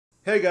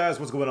Hey guys,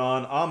 what's going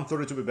on? I'm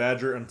 32-bit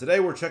Badger, and today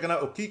we're checking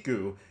out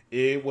Okiku.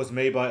 It was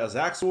made by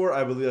Azaxor,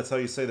 I believe that's how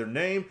you say their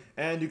name,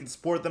 and you can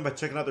support them by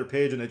checking out their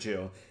page on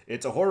itch.io.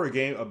 It's a horror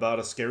game about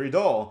a scary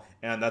doll,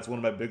 and that's one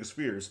of my biggest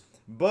fears.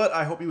 But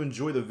I hope you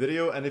enjoy the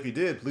video, and if you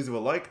did, please leave a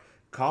like,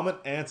 comment,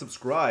 and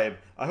subscribe.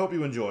 I hope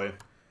you enjoy.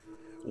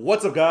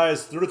 What's up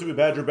guys, 32-bit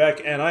Badger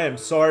back, and I am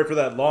sorry for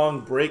that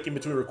long break in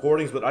between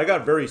recordings, but I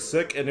got very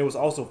sick, and it was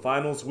also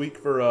finals week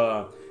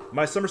for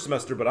my summer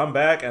semester, but I'm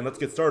back, and let's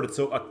get started.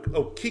 So,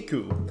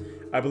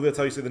 Okiku, I believe that's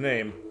how you say the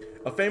name.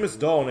 A famous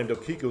doll named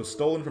Okiku was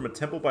stolen from a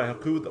temple by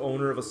Haku, the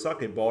owner of a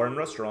sake bar and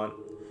restaurant.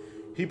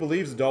 He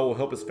believes the doll will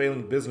help his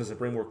failing business and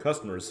bring more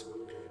customers.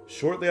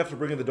 Shortly after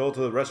bringing the doll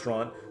to the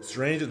restaurant,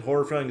 strange and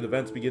horrifying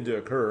events begin to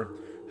occur.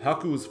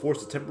 Haku is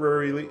forced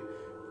to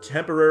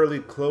temporarily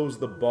close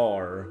the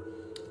bar.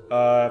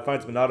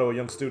 Finds Minato, a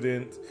young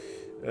student.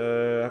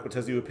 Haku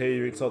tells you to pay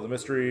you to solve the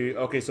mystery.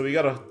 Okay, so we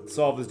gotta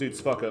solve this dude's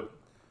fuck up.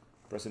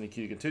 Press any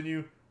key to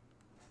continue.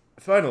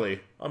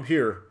 Finally, I'm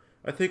here.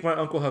 I think my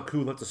Uncle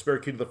Haku left a spare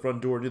key to the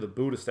front door near the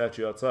Buddha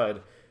statue outside.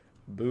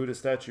 Buddha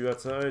statue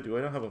outside? Do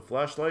I not have a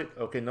flashlight?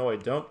 Okay, no I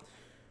don't.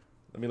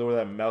 Let me lower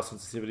that mouse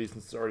sensitivity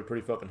since it's already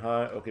pretty fucking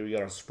high. Okay, we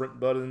got our sprint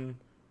button.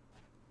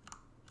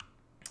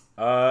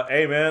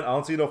 Hey man, I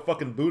don't see no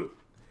fucking Buddha.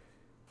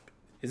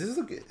 Is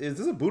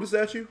this a Buddha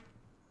statue?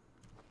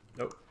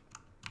 Nope.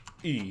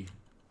 E.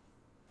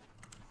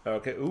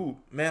 Okay, ooh,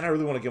 man, I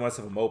really want to get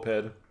myself a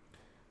moped.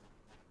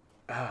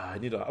 I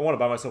want to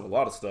buy myself a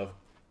lot of stuff.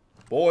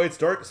 Boy, it's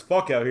dark as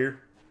fuck out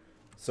here.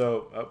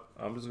 So,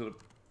 I'm just gonna...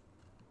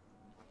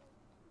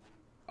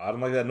 I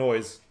don't like that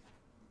noise.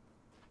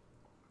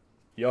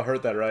 Y'all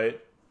heard that, right?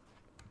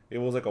 It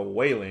was like a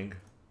wailing.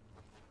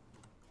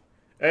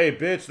 Hey,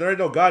 bitch, there ain't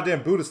no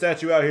goddamn Buddha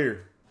statue out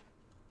here.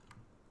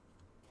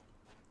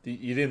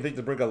 You didn't think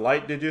to bring a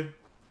light, did you?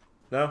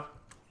 No?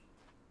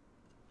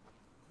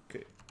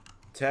 Okay.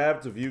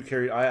 Tab to view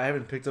carry. I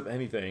haven't picked up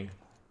anything.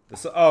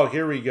 Oh,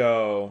 here we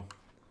go.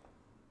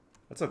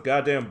 That's a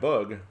goddamn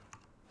bug.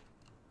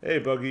 Hey,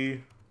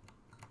 Buggy.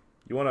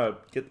 You wanna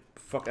get the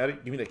fuck out of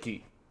here? Give me that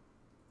key.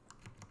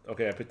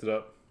 Okay, I picked it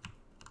up.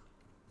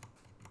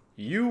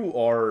 You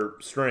are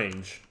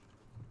strange.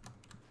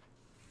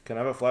 Can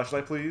I have a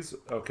flashlight, please?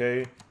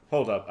 Okay.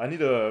 Hold up. I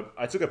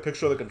took a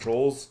picture of the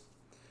controls.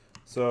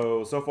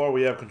 So far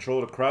we have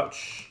control to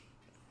crouch.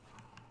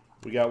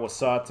 We got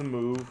Wasat to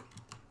move.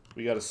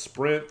 We got a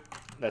sprint.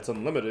 That's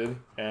unlimited.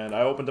 And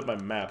I opened up my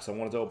maps. I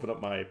wanted to open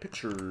up my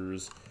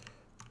pictures.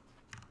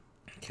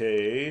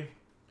 Okay.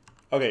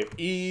 Okay,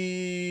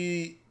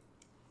 E.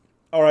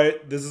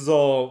 Alright, this is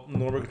all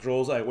normal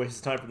controls. I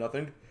wasted time for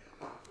nothing.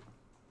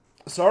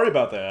 Sorry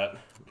about that.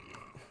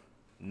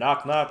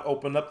 Knock, knock,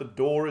 open up the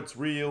door, it's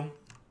real.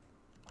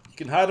 You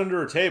can hide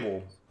under a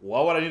table.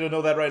 Why would I need to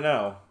know that right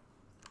now?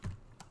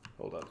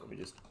 Hold on, let me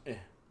just...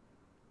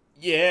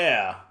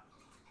 Yeah!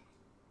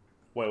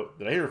 Wait,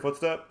 did I hear a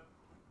footstep?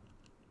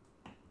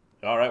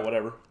 Alright,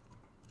 whatever.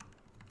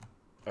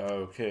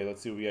 Okay,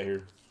 let's see what we got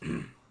here.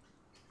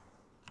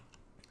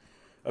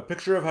 A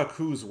picture of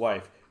Haku's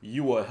wife,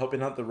 Yua,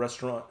 helping on the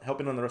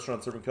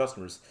restaurant serving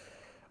customers.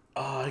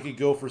 I could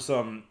go for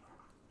some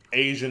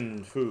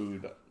Asian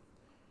food.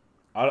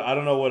 I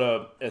don't know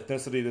what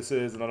ethnicity this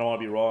is, and I don't want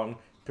to be wrong.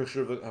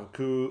 Picture of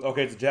Haku.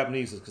 Okay, it's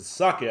Japanese. It's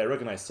sake. I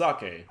recognize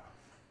sake.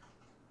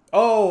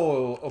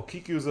 Oh,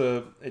 Okiku's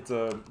it's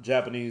a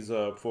Japanese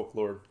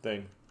folklore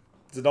thing.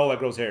 It's a doll that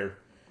grows hair.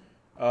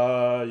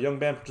 Young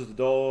man purchased the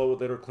doll, would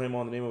later claim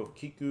on the name of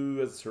Okiku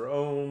as her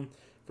own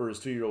for his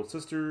 2-year-old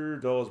sister.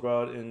 Doll was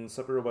brought in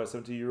separated by a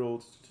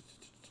 17-year-old.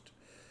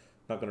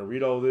 Not gonna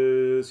read all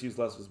this. Used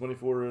lots of his money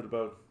for it.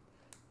 About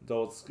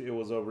adults, it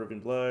was over ribbon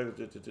black.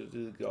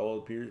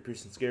 All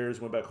piercing scares.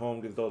 Went back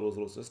home, gave the doll to his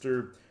little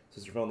sister.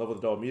 Sister fell in love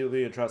with the doll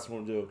immediately and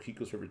transformed into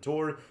Okiku's favorite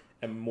toy,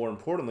 and more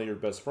importantly, her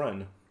best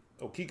friend.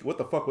 Okiku, what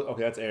the fuck?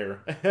 Okay, that's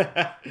air.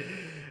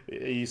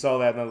 You saw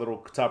that in that little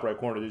top right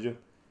corner, did you?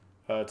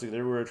 Took it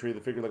everywhere,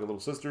 treated the figure like a little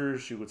sister.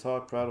 She would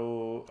talk,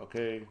 prattle.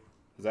 Okay,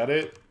 is that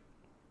it?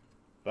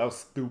 That was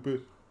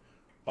stupid.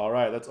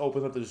 Alright, let's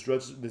open up this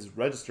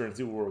register and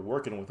see what we're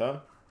working with, huh?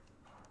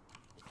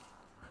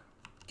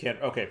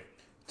 Okay.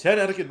 10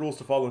 etiquette rules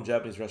to follow in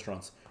Japanese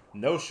restaurants.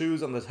 No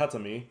shoes on the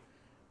tatami.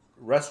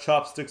 Rest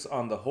chopsticks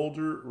on the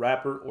holder,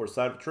 wrapper, or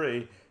side of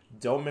tray.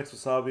 Don't mix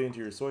wasabi into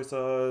your soy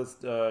sauce.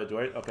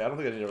 Okay, I don't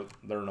think I need to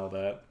learn all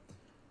that.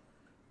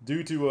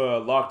 Due to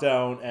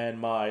lockdown and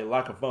my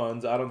lack of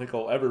funds, I don't think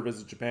I'll ever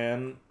visit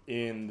Japan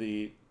in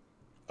the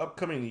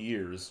upcoming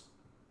years.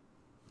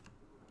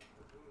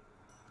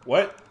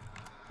 What?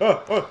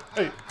 Oh,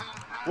 hey.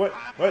 What?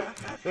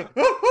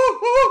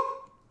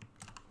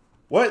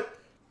 What?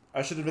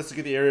 I should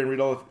investigate the area and read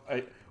all of...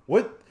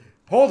 What?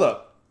 Hold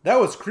up. That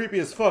was creepy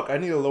as fuck. I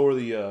need to lower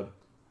the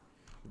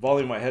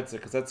volume of my headset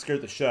because that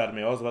scared the shit out of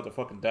me. I was about to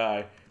fucking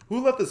die. Who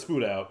left this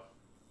food out?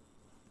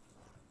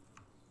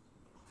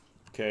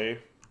 Okay.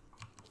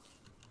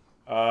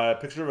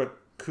 Picture of a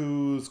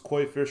Ku's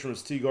koi fish from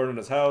his tea garden in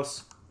his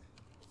house.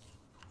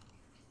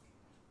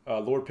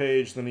 Lord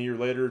Page, then a year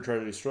later,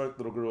 tragedy struck.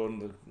 Little girl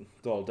and the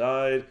doll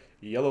died.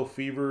 Yellow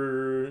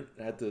fever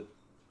had to...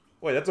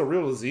 Wait, that's a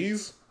real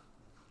disease?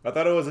 I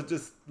thought it was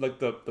just like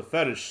the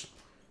fetish.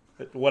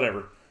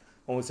 Whatever.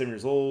 Only 7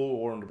 years old.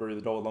 Ordered to bury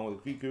the doll along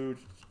with Okiku.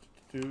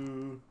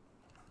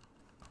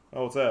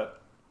 Oh, what's that?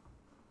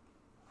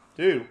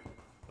 Dude,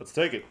 let's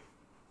take it.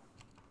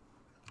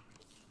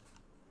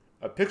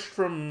 A picture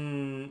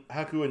from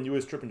Haku and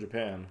Yui's trip in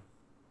Japan.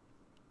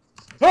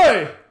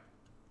 Hey!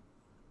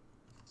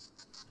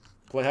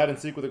 Play hide and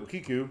seek with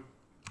Okiku.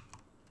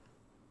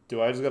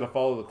 Do I just gotta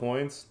follow the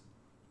coins?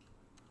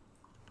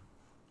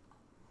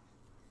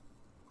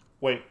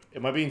 Wait,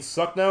 am I being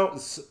sucked now?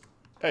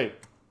 Hey,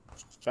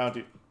 found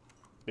you,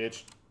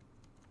 bitch.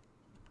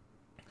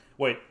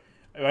 Wait,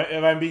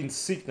 am I being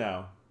seeked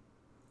now?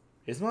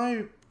 Is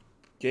my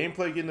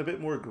gameplay getting a bit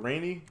more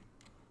grainy?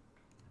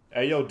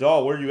 Hey, yo,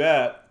 doll, where you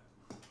at?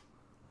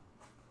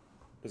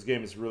 This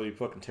game is really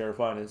fucking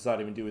terrifying and it's not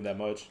even doing that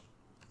much.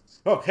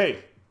 Oh,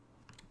 hey!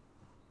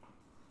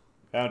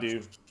 Found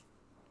you.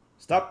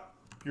 Stop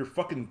your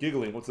fucking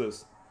giggling. What's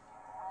this?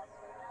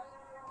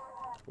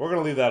 We're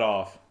gonna leave that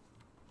off.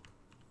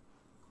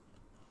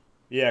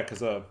 Yeah,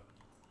 because I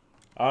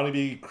don't need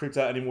to be creeped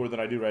out any more than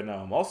I do right now.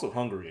 I'm also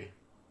hungry.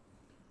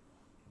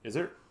 Is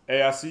there?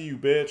 Hey, I see you,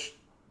 bitch.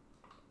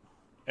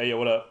 Hey, yo,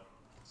 what up?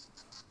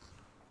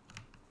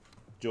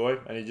 Joy,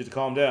 I need you to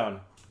calm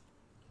down.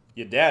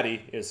 Your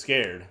daddy is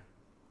scared.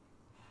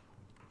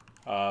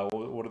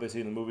 What do they say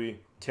in the movie?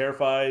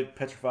 Terrified,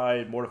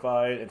 petrified,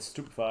 mortified, and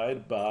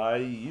stupefied by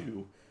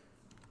you.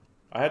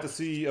 I had to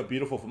see a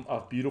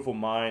beautiful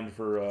mind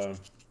for.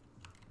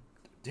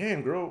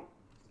 Damn, girl.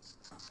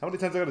 How many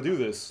times I gotta do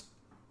this?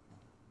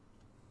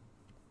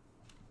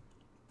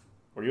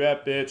 Where you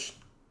at, bitch?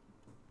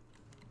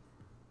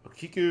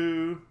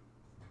 Okiku.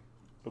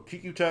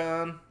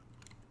 Okiku-chan.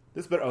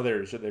 This better. Oh,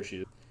 there she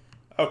is.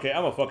 Okay,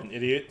 I'm a fucking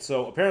idiot.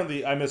 So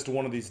apparently I missed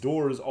one of these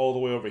doors all the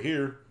way over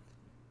here.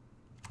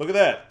 Look at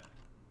that.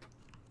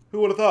 Who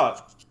would have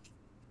thought?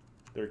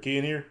 There a key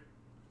in here?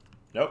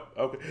 Nope.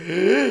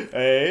 Okay.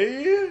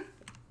 Hey.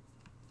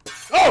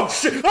 Oh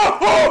shit! Oh!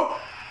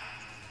 Oh!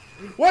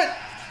 What?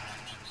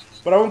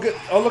 But I won't get.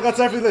 I'll look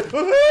outside for the.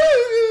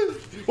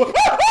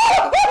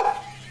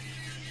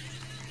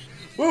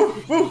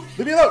 Move! Move!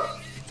 Leave me alone!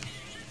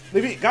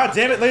 Leave me! God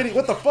damn it, lady!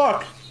 What the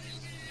fuck?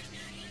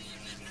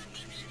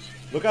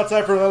 Look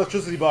outside for an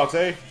electricity box,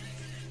 eh?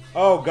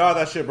 Oh god,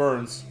 that shit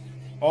burns.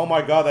 Oh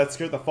my god, that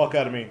scared the fuck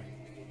out of me.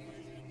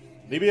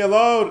 Leave me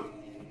alone!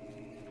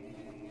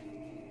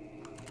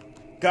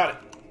 Got it.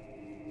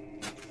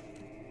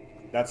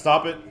 That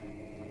stop it?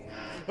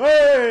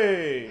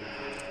 Hey!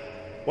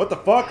 What the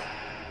fuck?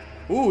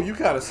 Ooh, you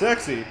kinda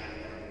sexy.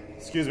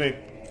 Excuse me.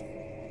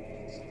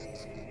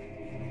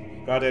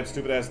 Goddamn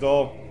stupid ass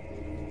doll.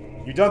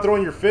 You done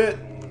throwing your fit?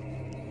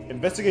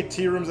 Investigate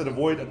tea rooms and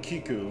avoid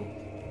Okiku.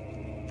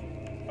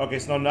 Okay,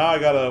 so now I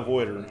gotta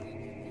avoid her.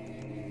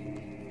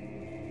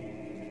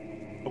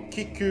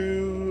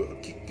 Okiku,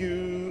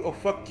 Okiku, oh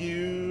fuck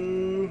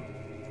you.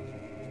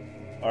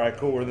 Alright,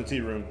 cool, we're in the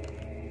tea room.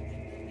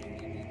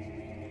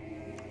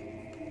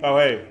 Oh,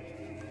 hey.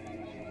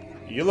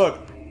 You look.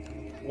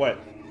 What?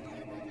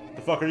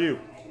 The fuck are you?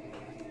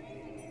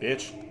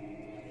 Bitch.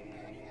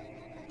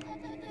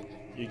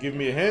 You give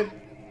me a hint?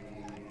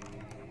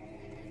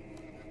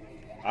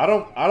 I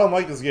don't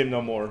like this game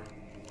no more.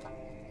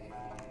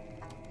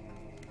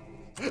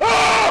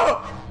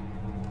 Ah!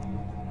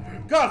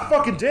 God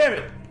fucking damn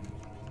it!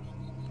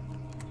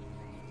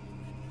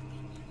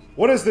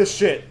 What is this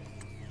shit?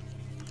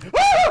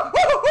 Ah!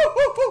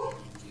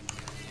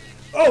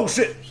 Oh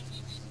shit!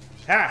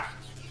 Ha!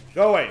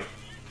 Go away.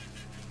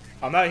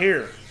 I'm not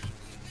here.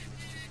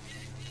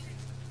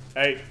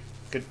 Hey,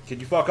 could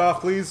you fuck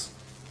off, please?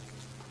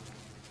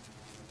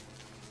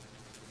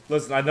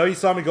 Listen, I know you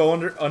saw me go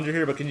under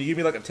here, but can you give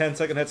me like a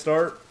 10-second head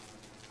start?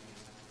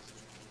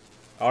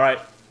 Alright.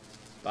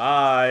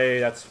 Bye.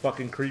 That's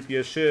fucking creepy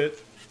as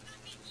shit.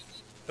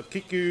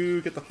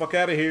 Okiku, get the fuck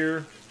out of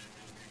here.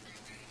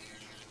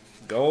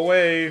 Go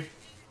away.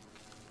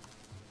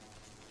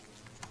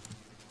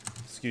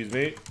 Excuse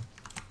me.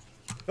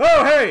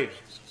 Oh, hey!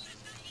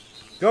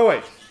 Go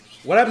away.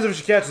 What happens if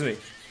she catches me?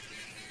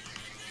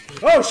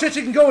 Oh, shit,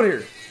 she can go in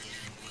here.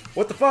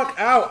 What the fuck?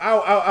 Ow,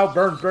 ow, ow, ow.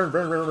 Burn, burn,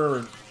 burn, burn,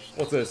 burn.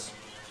 What's this?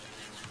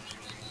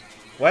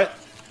 What?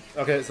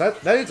 Okay, so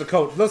that needs a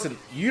coat. Listen,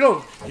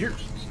 you're...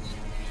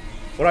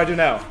 What do I do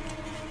now?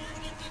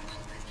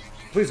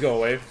 Please go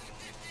away.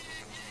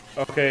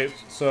 Okay,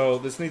 so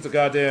this needs a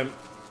goddamn...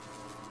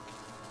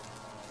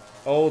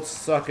 Old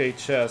sake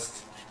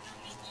chest.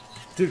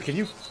 Dude, can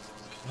you...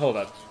 Hold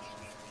up.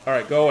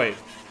 Alright, go away.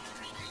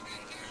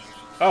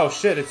 Oh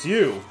shit, it's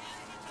you.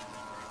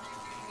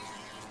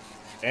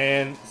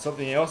 And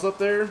something else up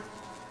there?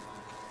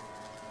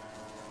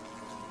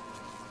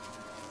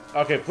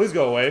 Okay, please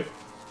go away.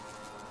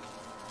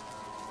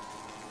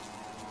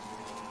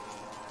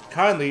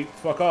 Kindly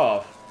fuck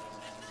off.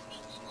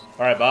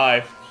 Alright,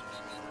 bye.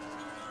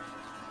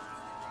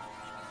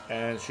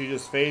 And she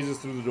just phases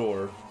through the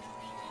door.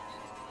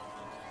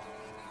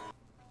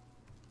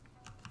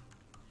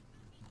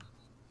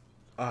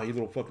 Ah, you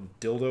little fucking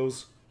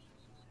dildos.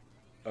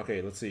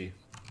 Okay, let's see.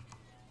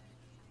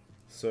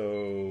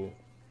 So,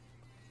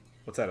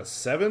 what's that, a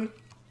 7?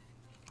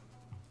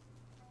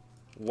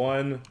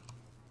 1,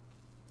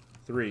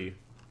 3.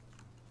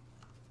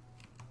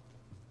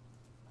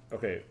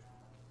 Okay.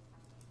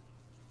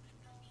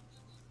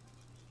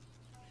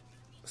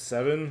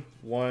 7,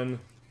 1,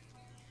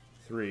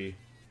 3.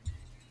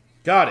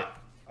 Got it!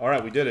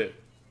 Alright, we did it.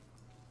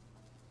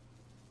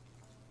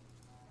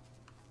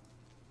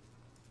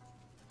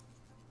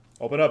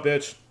 Open up,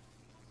 bitch.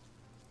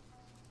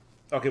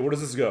 Okay, where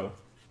does this go?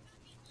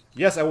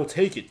 Yes, I will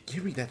take it.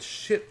 Give me that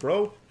shit,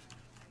 bro.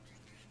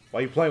 Why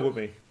are you playing with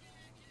me?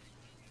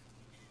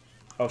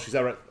 Oh, she's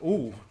out right.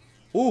 Ooh.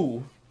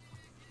 Ooh.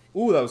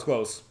 Ooh, that was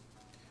close.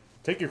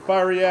 Take your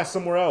fiery ass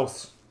somewhere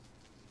else.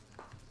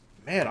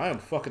 Man, I am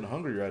fucking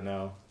hungry right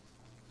now.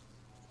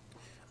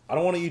 I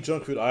don't want to eat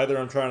junk food either.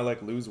 I'm trying to,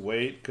 like, lose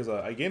weight. Because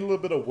I gained a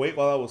little bit of weight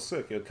while I was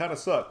sick. It kind of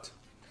sucked.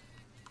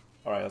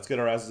 Alright, let's get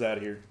our asses out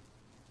of here.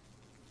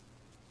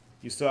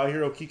 You still out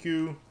here,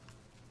 Okiku?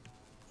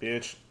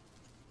 Bitch.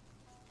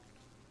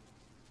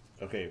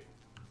 Okay.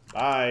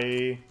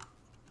 Bye.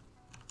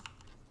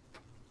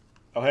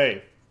 Oh,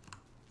 hey.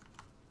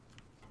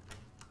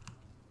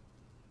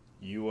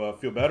 You,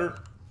 feel better?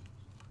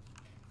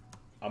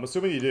 I'm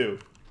assuming you do.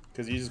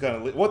 Because you just kind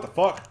of... What the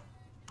fuck?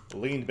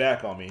 Leaned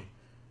back on me.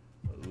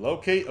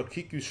 Locate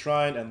Okiku's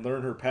shrine and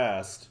learn her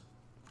past.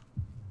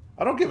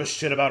 I don't give a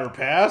shit about her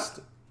past.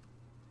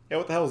 Yeah,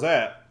 what the hell is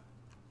that?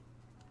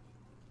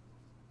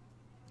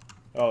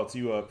 Oh, it's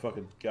you,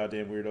 fucking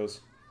goddamn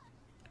weirdos.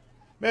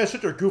 Man,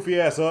 shut your goofy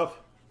ass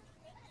up.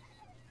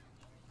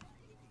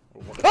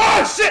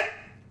 Ah, shit!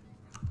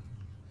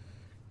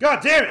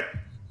 God damn it!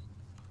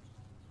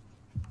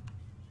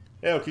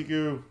 Hey,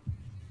 Okiku.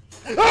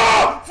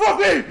 Ah! Fuck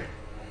me!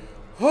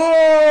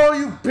 Oh,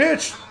 you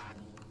bitch!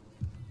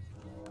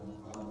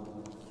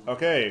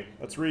 Okay,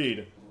 let's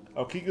read.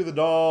 Okiku the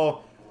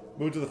doll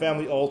moved to the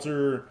family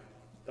altar.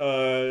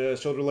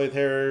 Shoulder-length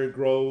hair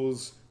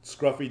grows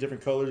scruffy,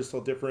 different colors,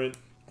 still different.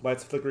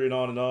 Lights flickering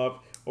on and off.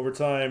 Over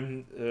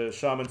time,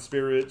 shaman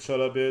spirit. Shut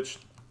up, bitch.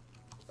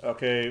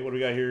 Okay, what do we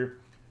got here?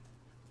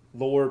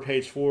 Lore,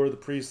 page 4. The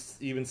priests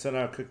even sent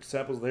out cooked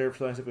samples of the hair for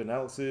scientific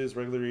analysis.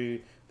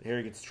 Regularly, the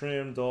hair gets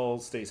trimmed. Doll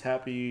stays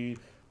happy.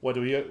 What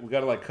do we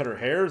gotta, like, cut her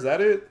hair? Is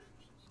that it?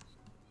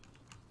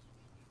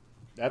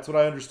 That's what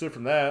I understood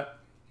from that.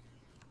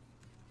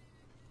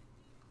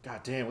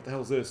 God damn, what the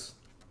hell is this?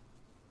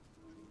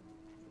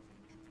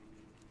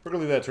 We're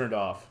gonna leave that turned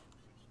off.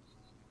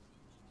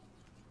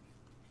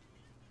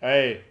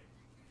 Hey.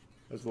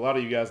 There's a lot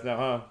of you guys now,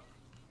 huh?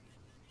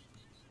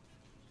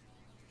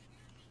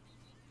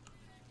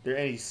 There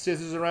any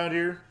scissors around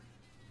here?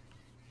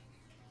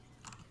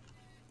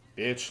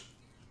 Bitch.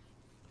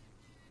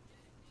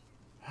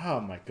 Oh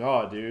my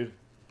god, dude.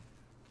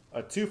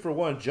 A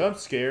 2-for-1 jump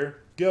scare.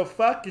 Go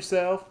fuck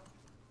yourself.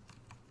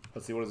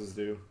 Let's see, what does this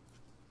do?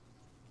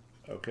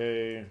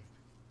 Okay.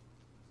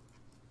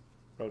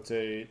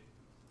 Rotate.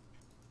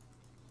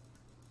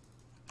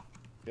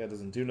 Yeah, it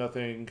doesn't do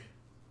nothing.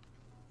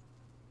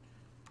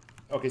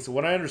 Okay, so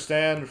what I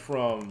understand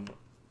from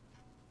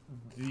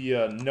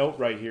the note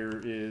right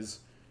here is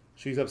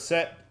she's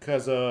upset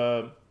because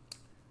her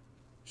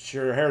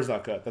hair's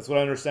not cut. That's what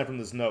I understand from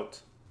this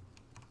note.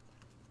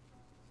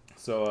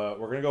 So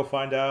we're going to go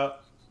find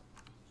out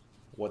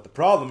what the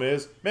problem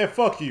is. Man,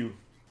 fuck you.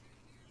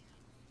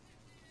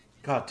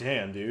 God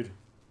damn, dude.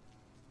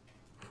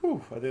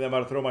 Whew, I think that might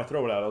have thrown my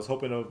throat out. I was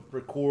hoping to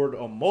record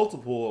a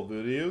multiple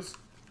videos.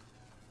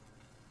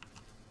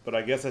 But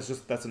I guess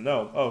that's a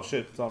no. Oh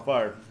shit, it's on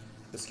fire.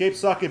 Escape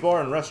sake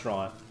bar and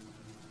restaurant.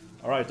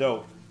 Alright,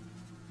 dope.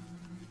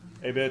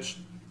 Hey, bitch.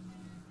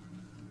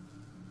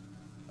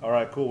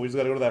 Alright, cool. We just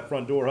gotta go to that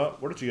front door, huh?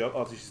 Where did she go?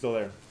 Oh, she's still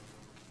there.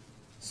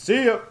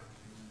 See ya!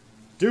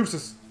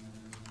 Deuces.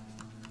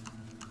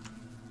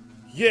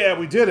 Yeah,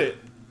 we did it!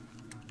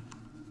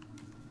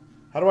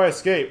 How do I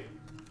escape?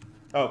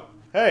 Oh,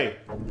 hey!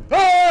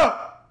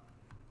 Ah!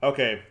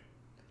 Okay.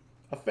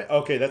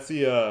 Okay, that's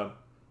the,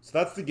 so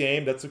that's the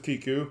game. That's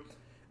Okiku.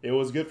 It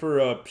was good for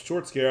a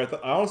short scare.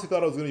 I honestly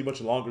thought it was going to be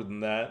much longer than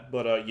that.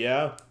 But,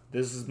 yeah,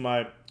 this is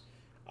my...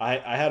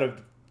 I had a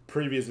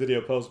previous video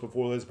post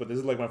before this, but this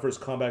is like my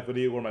first comeback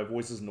video where my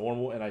voice is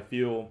normal and I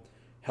feel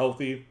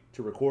healthy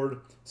to record.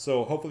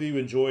 So hopefully you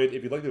enjoyed.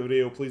 If you liked the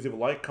video, please leave a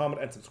like, comment,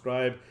 and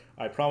subscribe.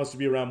 I promise to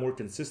be around more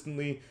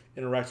consistently,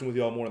 interacting with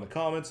you all more in the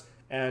comments.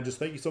 And just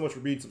thank you so much for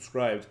being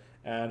subscribed.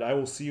 And I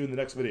will see you in the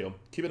next video.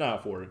 Keep an eye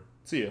out for it.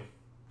 See ya.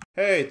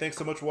 Hey, thanks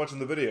so much for watching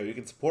the video. You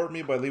can support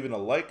me by leaving a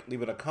like,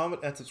 leaving a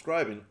comment, and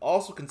subscribing.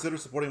 Also consider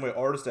supporting my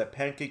artist at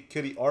Pancake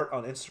Kitty Art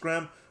on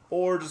Instagram,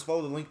 or just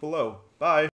follow the link below. Bye!